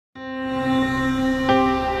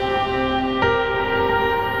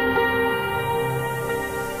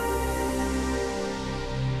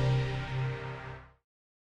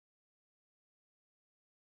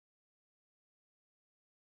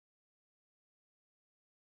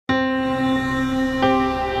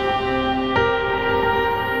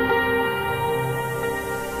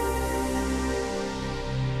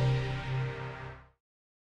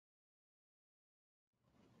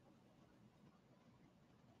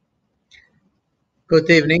Good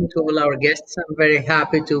evening to all our guests. I'm very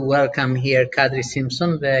happy to welcome here Kadri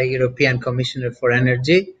Simson, the European Commissioner for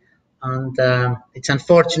Energy. And it's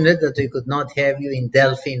unfortunate that we could not have you in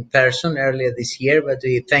Delphi in person earlier this year, but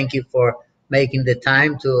we thank you for making the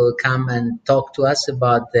time to come and talk to us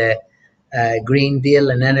about the Green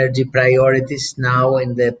Deal and energy priorities now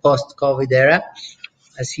in the post-COVID era.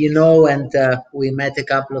 As you know, and we met a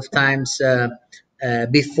couple of times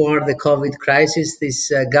before the COVID crisis, this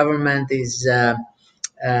government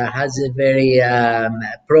has a very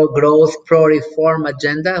pro-growth, pro-reform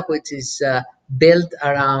agenda, which is built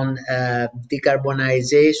around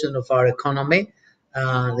decarbonization of our economy.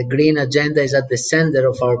 The green agenda is at the center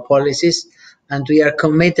of our policies, and we are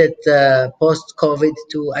committed post-COVID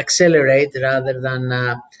to accelerate rather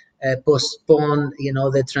than postpone,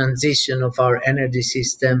 the transition of our energy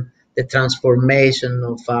system, the transformation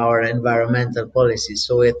of our environmental policies.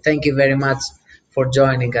 So thank you very much for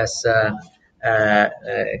joining us,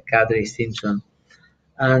 Kadri Simson.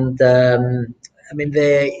 And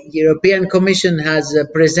the European Commission has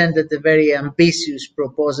presented a very ambitious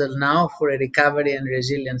proposal now for a recovery and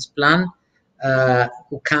resilience plan,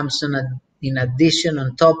 who comes in addition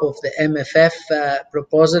on top of the MFF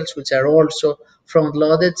proposals, which are also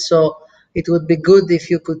front-loaded. So it would be good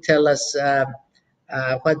if you could tell us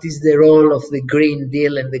what is the role of the Green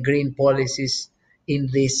Deal and the green policies in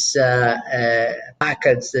this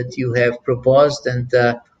package that you have proposed, and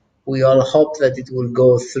we all hope that it will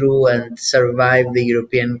go through and survive the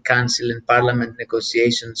European Council and Parliament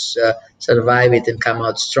negotiations, survive it and come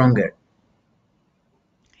out stronger.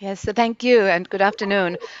 Yes, so thank you and good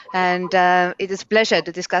afternoon. And it is a pleasure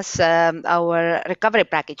to discuss our recovery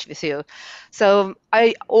package with you. So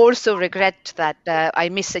I also regret that I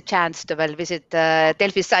missed a chance to visit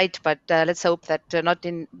Delphi site, but let's hope that not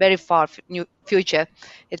in very far future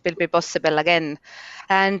it will be possible again.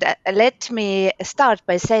 And let me start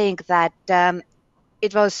by saying that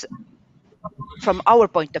it was, from our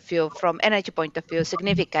point of view, from energy point of view,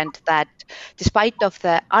 significant that despite of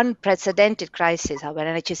the unprecedented crisis, our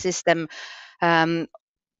energy system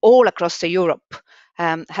all across the Europe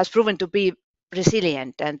has proven to be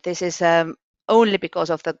resilient. And this is only because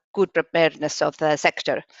of the good preparedness of the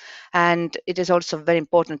sector. And it is also very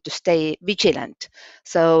important to stay vigilant.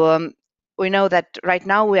 So we know that right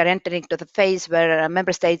now we are entering to the phase where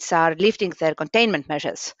member states are lifting their containment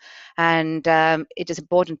measures, and it is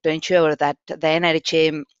important to ensure that the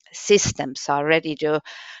energy systems are ready to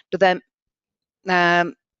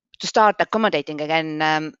start accommodating again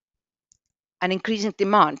an increasing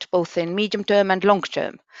demand, both in medium term and long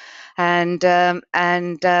term. And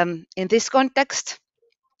in this context,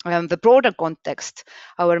 the broader context,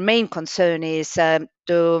 our main concern is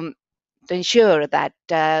to ensure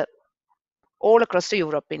that all across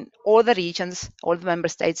Europe, in all the regions, all the member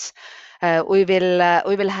states, we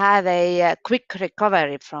will have a quick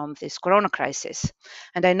recovery from this corona crisis.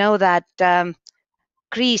 And I know that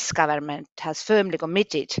Greece government has firmly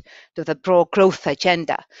committed to the pro-growth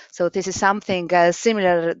agenda. So this is something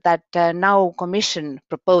similar that now Commission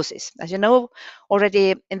proposes. As you know,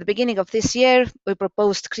 already in the beginning of this year, we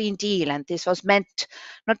proposed Green Deal, and this was meant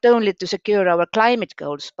not only to secure our climate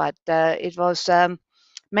goals, but it was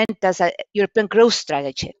meant as a European growth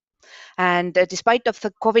strategy. And despite of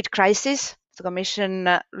the COVID crisis, the Commission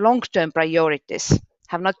long-term priorities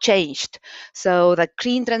have not changed. So the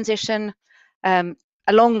green transition,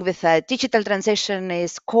 along with the digital transition,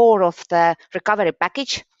 is core of the recovery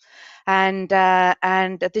package. And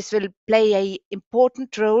this will play an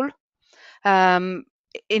important role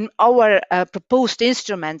in our proposed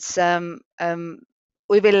instruments.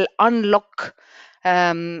 We will unlock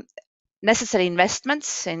necessary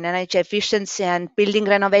investments in energy efficiency and building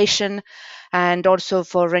renovation, and also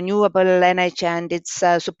for renewable energy and its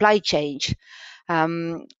supply chain.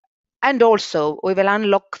 And also we will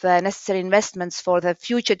unlock the necessary investments for the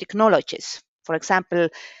future technologies, for example,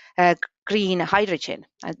 green hydrogen.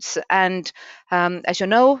 And as you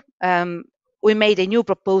know, we made a new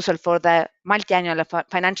proposal for the multi-annual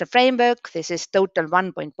financial framework. This is total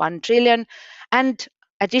 1.1 trillion. And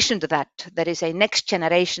addition to that, there is a next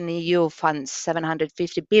generation EU funds,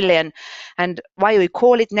 750 billion. And why we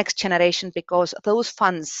call it next generation? Because those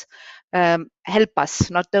funds help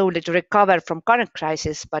us not only to recover from current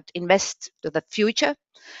crisis, but invest to the future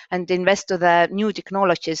and invest to the new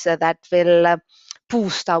technologies that will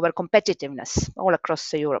boost our competitiveness all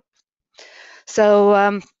across Europe.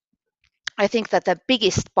 So I think that the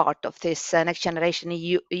biggest part of this next generation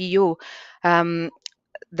EU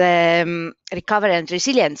the Recovery and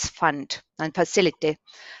Resilience Fund and facility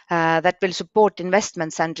that will support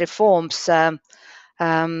investments and reforms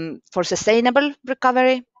for sustainable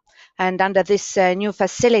recovery, And under this new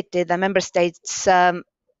facility, the member states,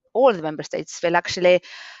 all the member states, will actually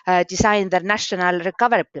design their national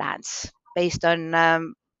recovery plans based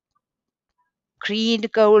on green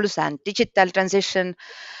goals and digital transition.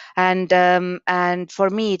 And for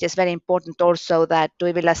me, it is very important also that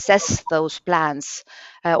we will assess those plans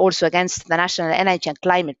also against the national energy and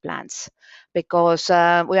climate plans, because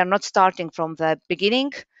we are not starting from the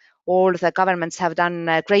beginning. All the governments have done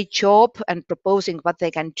a great job and proposing what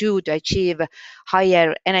they can do to achieve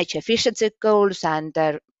higher energy efficiency goals and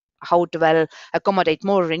how to well accommodate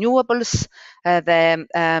more renewables.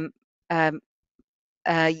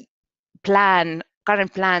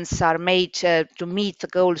 Current plans are made to meet the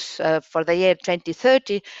goals for the year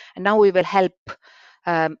 2030, and now we will help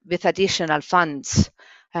with additional funds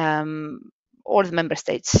all the member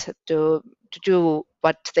states to do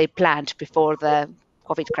what they planned before the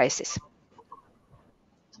COVID crisis.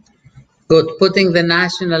 Good. Putting the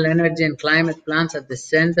national energy and climate plans at the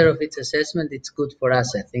center of its assessment, it's good for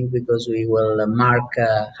us, I think, because we will mark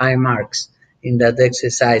high marks in that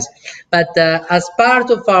exercise. But as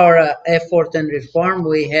part of our effort and reform,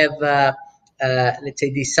 we have, let's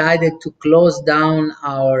say, decided to close down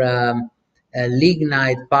our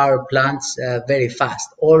lignite power plants very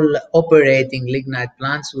fast. All operating lignite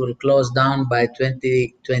plants will close down by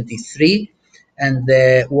 2023, and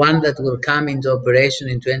the one that will come into operation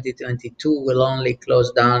in 2022 will only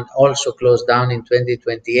also close down in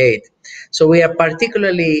 2028. So we are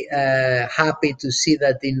particularly happy to see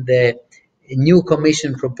that in the new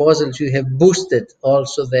Commission proposals you have boosted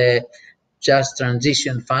also the Just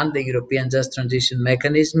Transition Fund, the European Just Transition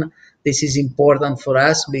Mechanism. This is important for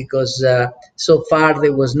us because so far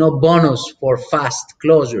there was no bonus for fast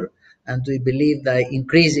closure. And we believe that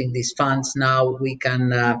increasing these funds now, we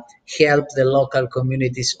can help the local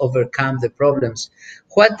communities overcome the problems.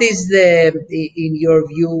 What is in your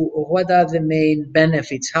view, what are the main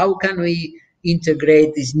benefits? How can we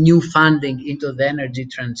integrate this new funding into the energy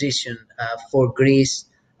transition for Greece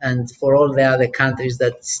and for all the other countries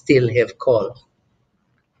that still have coal?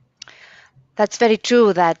 That's very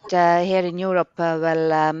true that here in Europe,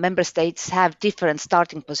 member states have different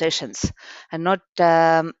starting positions, and not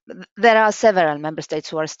there are several member states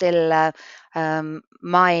who are still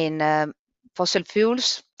mine fossil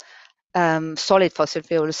fuels, solid fossil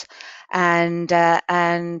fuels, and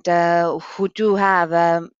who do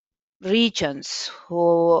have regions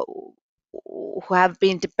who have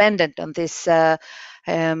been dependent on this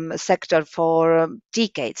sector for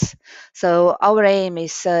decades. So our aim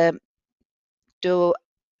is to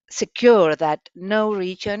secure that no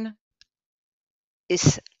region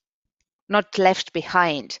is not left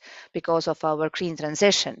behind because of our green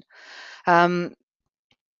transition.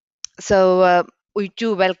 So we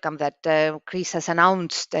do welcome that Greece has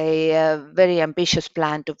announced a very ambitious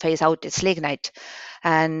plan to phase out its lignite,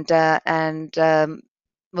 and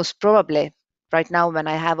most probably right now, when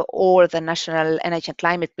I have all the national energy and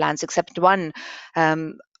climate plans except one,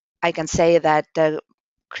 I can say that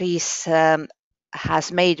Greece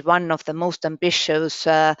has made one of the most ambitious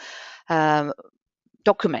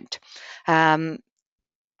document. And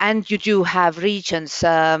you do have regions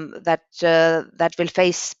that will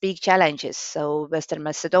face big challenges. So Western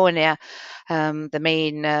Macedonia, the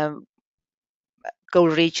main coal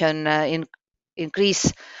region in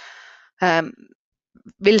Greece,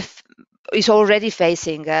 is already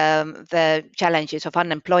facing the challenges of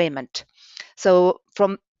unemployment. So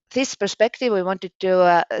from this perspective, we wanted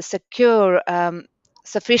to secure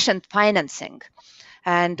sufficient financing,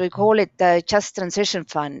 and we call it the Just Transition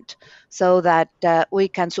Fund, so that we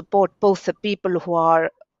can support both the people who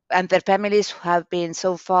are and their families who have been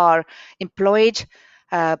so far employed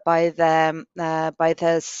by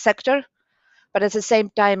the sector. But at the same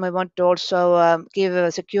time, we want to also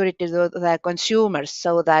give security to the consumers,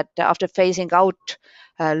 so that after phasing out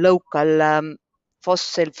local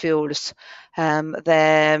fossil fuels,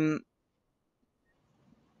 the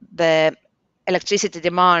electricity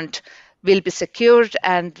demand will be secured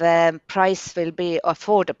and the price will be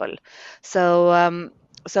affordable. So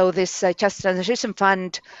this Just Transition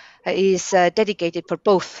Fund is dedicated for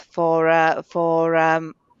both, for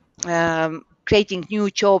creating new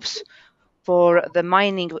jobs for the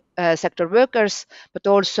mining sector workers, but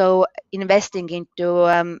also investing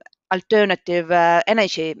into alternative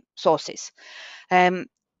energy sources.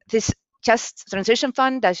 This Just Transition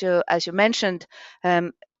Fund, as you mentioned,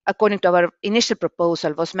 according to our initial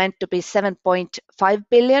proposal, was meant to be 7.5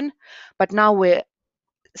 billion, but now we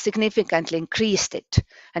significantly increased it,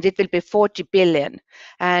 and it will be 40 billion.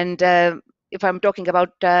 And if I'm talking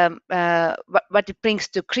about what it brings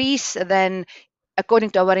to Greece, then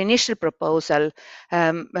according to our initial proposal,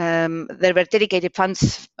 there were dedicated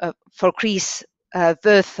funds for Greece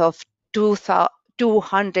worth of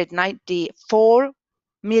 294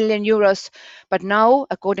 million euros. But now,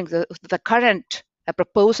 according to the current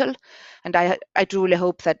proposal, and I truly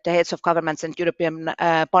hope that the heads of governments and European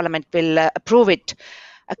Parliament will approve it.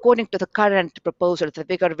 According to the current proposal, the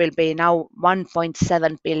figure will be now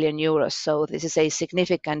 1.7 billion euros. So this is a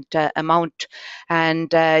significant amount,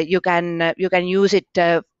 and you can use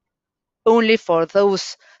it only for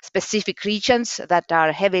those specific regions that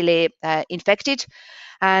are heavily infected,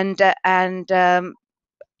 and as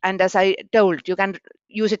I told, you can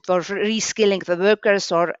use it for reskilling the workers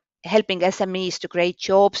or helping SMEs to create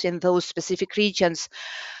jobs in those specific regions.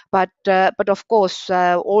 But of course,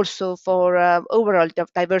 also for overall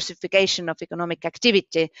diversification of economic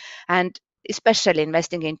activity, and especially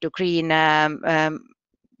investing into green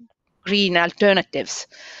alternatives.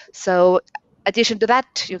 So addition to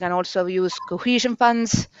that, you can also use cohesion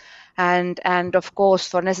funds, and of course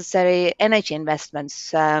for necessary energy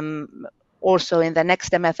investments. Also in the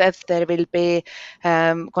next MFF, there will be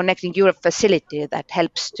Connecting Europe facility that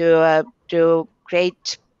helps to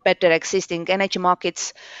create better existing energy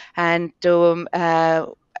markets and to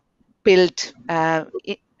build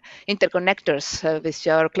interconnectors with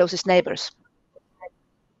your closest neighbors.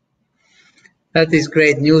 That is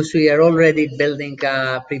great news. We are already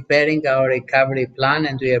preparing our recovery plan,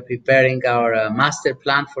 and we are preparing our master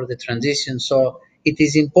plan for the transition. So it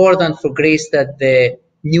is important for Greece that the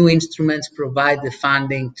new instruments provide the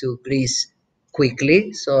funding to Greece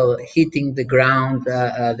quickly. So hitting the ground,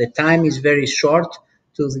 the time is very short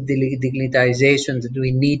to the digitalization that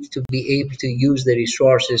we need to be able to use the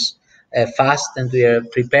resources fast, and we are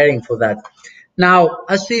preparing for that. Now,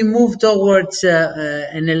 as we move towards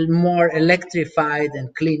a more electrified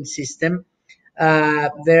and clean system,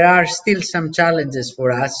 there are still some challenges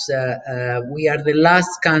for us. We are the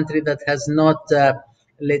last country that has not,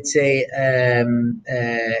 let's say,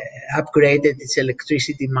 upgraded its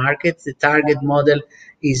electricity market. The target model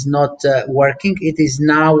is not working. It is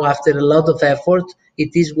now, after a lot of effort,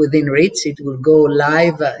 it is within reach. It will go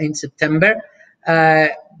live in September.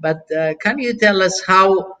 But can you tell us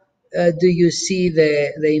how do you see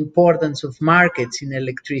the importance of markets in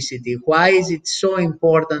electricity? Why is it so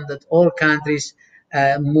important that all countries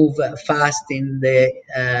move fast in the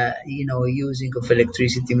using of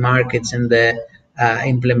electricity markets and the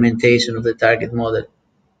implementation of the target model?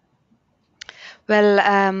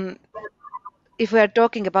 Well, if we are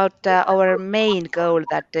talking about our main goal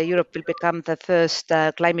that Europe will become the first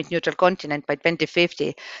climate neutral continent by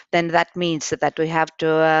 2050, then that means that we have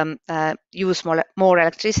to use more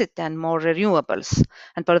electricity and more renewables.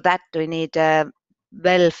 And for that, we need a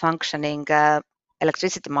well-functioning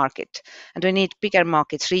electricity market. And we need bigger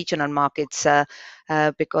markets, regional markets,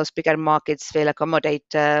 because bigger markets will accommodate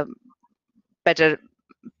better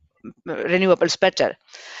renewables better.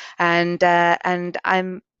 And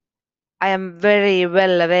I am very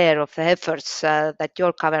well aware of the efforts that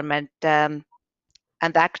your government and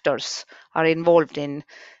actors are involved in.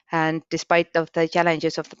 And despite of the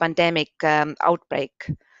challenges of the pandemic outbreak,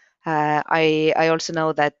 I also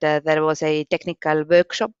know that there was a technical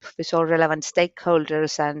workshop with all relevant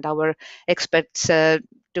stakeholders, and our experts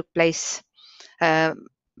took place.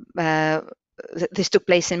 This took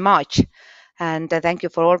place in March, and thank you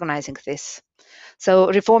for organizing this.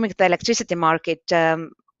 So reforming the electricity market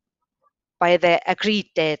by the agreed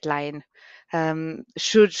deadline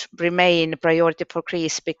should remain a priority for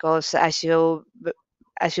Greece, because as you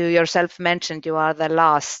yourself mentioned, you are the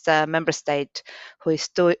last member state who is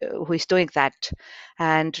doing that.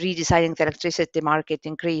 And redesigning the electricity market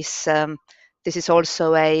in Greece, this is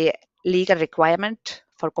also a legal requirement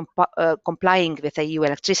for complying with the EU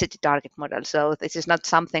electricity target model. So this is not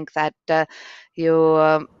something that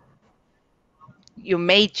you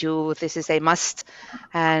made you. This is a must,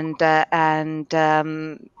 and the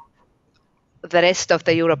rest of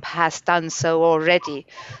the Europe has done so already.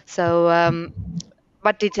 So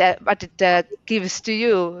what it gives to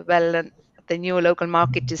you, well, the new local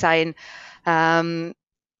market design will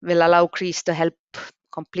allow Greece to help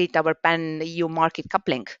complete our pan-EU market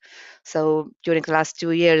coupling. So during the last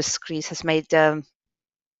 2 years, Greece has made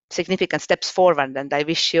significant steps forward, and I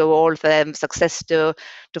wish you all the success to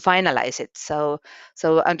finalize it. So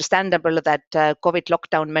understandable that COVID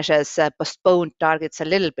lockdown measures postponed targets a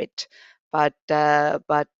little bit, but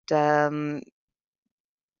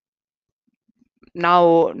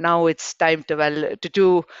now it's time to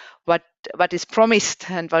do what is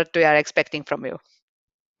promised and what we are expecting from you.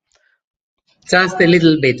 Just a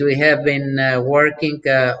little bit. We have been working,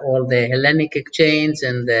 all the Hellenic exchange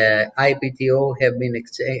and the IPTO have been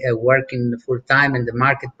working full time, and the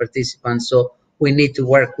market participants. So we need to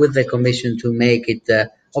work with the Commission to make it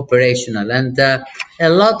operational. And a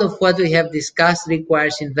lot of what we have discussed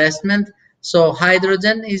requires investment. So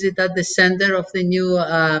hydrogen, is it at the center of the new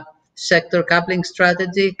sector coupling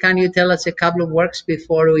strategy? Can you tell us a couple of words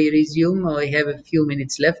before we resume? We have a few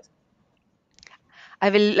minutes left. I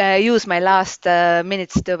will use my last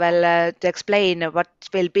minutes to to explain what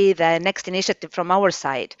will be the next initiative from our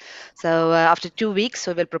side. So after 2 weeks,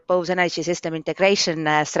 we will propose energy system integration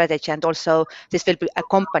strategy, and also this will be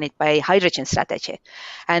accompanied by hydrogen strategy.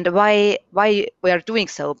 And why we are doing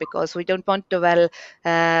so? Because we don't want to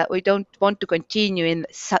we don't want to continue in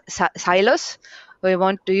silos. We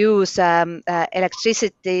want to use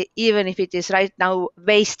electricity even if it is right now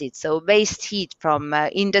wasted. So waste heat from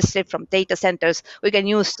industry, from data centers, we can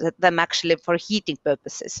use them actually for heating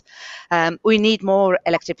purposes. We need more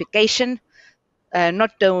electrification,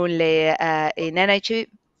 not only in energy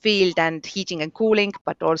field and heating and cooling,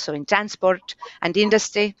 but also in transport and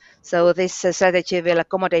industry. So this strategy will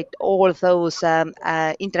accommodate all those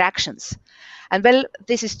interactions. And well,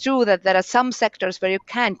 this is true that there are some sectors where you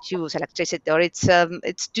can't use electricity, or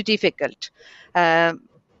it's too difficult.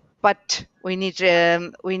 But we need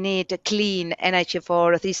clean energy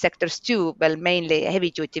for these sectors too. Well, mainly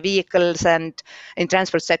heavy duty vehicles and in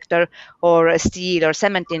transport sector or steel or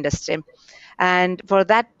cement industry. And for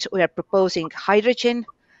that, we are proposing hydrogen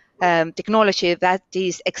technology that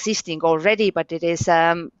is existing already, but it is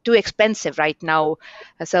too expensive right now,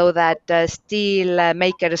 so that steel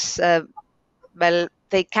makers, well,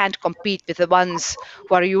 they can't compete with the ones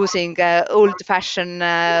who are using old-fashioned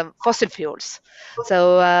fossil fuels.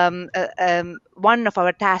 So one of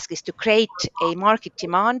our tasks is to create a market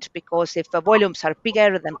demand, because if the volumes are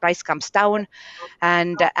bigger, then price comes down,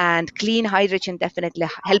 and clean hydrogen definitely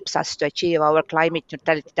helps us to achieve our climate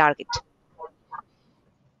neutrality target.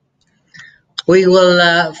 We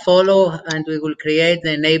will follow and we will create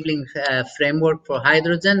the enabling framework for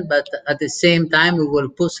hydrogen, but at the same time, we will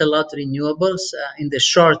push a lot renewables. In the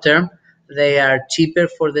short term, they are cheaper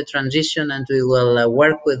for the transition, and we will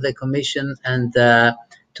work with the Commission and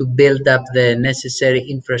to build up the necessary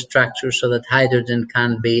infrastructure so that hydrogen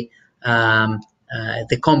can be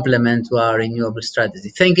the complement to our renewable strategy.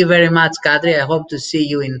 Thank you very much, Kadri. I hope to see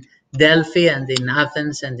you in Delphi and in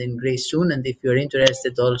Athens and in Greece soon. And if you're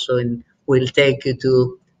interested also in, we'll take you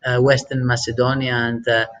to Western Macedonia and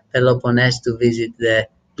Peloponnese to visit the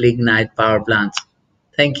lignite power plants.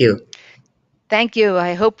 Thank you. Thank you.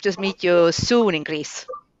 I hope to meet you soon in Greece.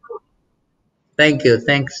 Thank you.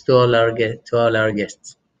 Thanks to all our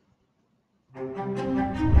guests.